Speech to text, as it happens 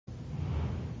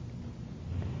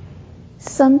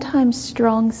Sometimes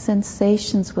strong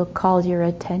sensations will call your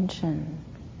attention.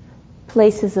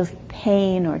 Places of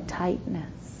pain or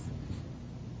tightness,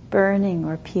 burning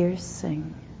or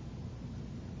piercing.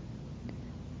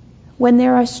 When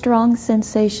there are strong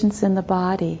sensations in the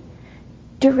body,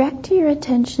 direct your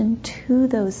attention to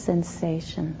those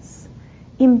sensations.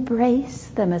 Embrace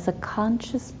them as a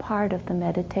conscious part of the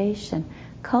meditation,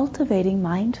 cultivating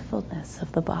mindfulness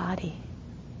of the body.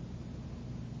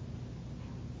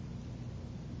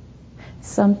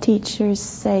 Some teachers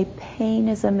say pain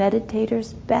is a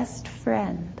meditator's best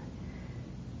friend.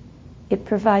 It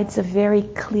provides a very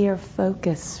clear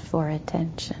focus for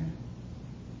attention.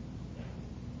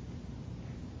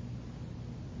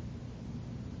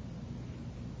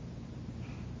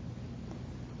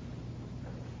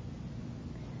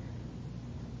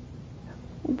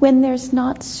 When there's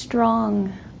not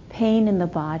strong pain in the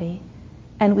body,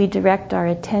 and we direct our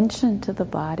attention to the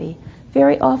body,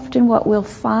 very often what we'll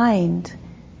find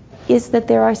is that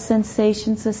there are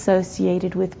sensations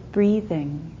associated with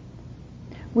breathing.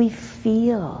 We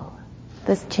feel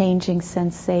the changing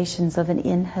sensations of an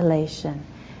inhalation,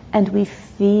 and we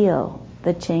feel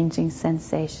the changing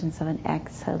sensations of an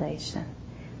exhalation.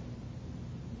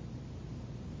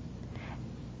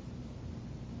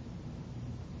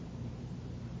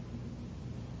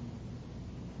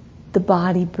 The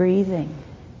body breathing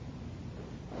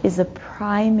is a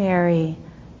primary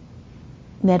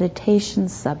meditation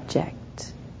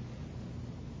subject.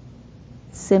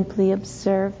 Simply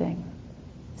observing,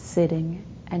 sitting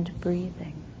and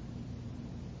breathing.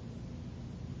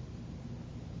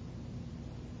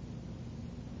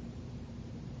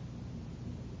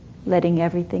 Letting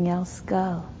everything else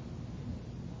go.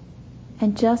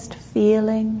 And just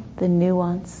feeling the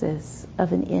nuances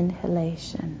of an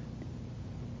inhalation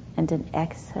and an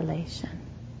exhalation.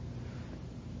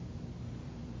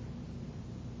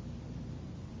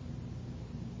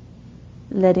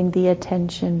 Letting the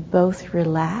attention both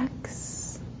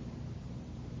relax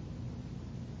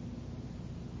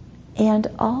and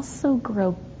also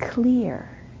grow clear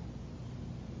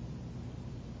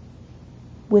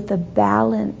with a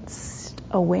balanced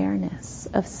awareness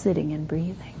of sitting and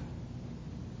breathing.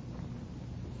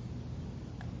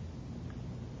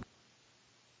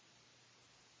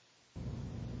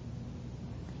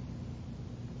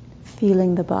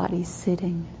 Feeling the body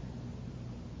sitting,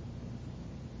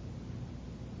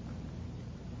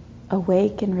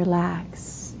 awake and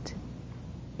relaxed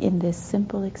in this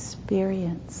simple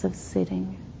experience of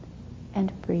sitting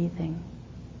and breathing.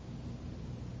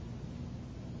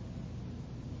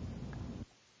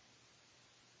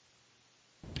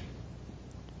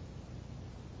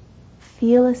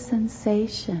 Feel a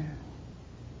sensation,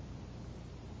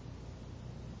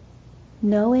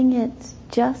 knowing it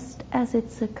just as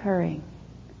it's occurring.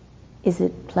 Is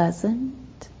it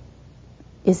pleasant?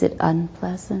 Is it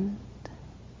unpleasant?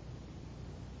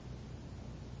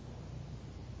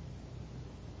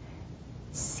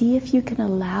 See if you can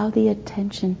allow the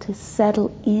attention to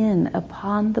settle in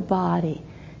upon the body,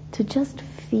 to just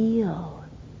feel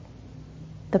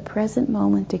the present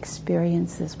moment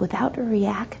experiences without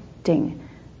reacting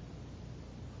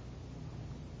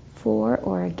for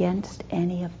or against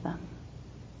any of them.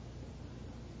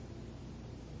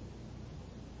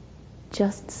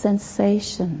 Just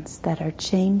sensations that are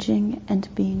changing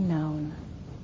and being known.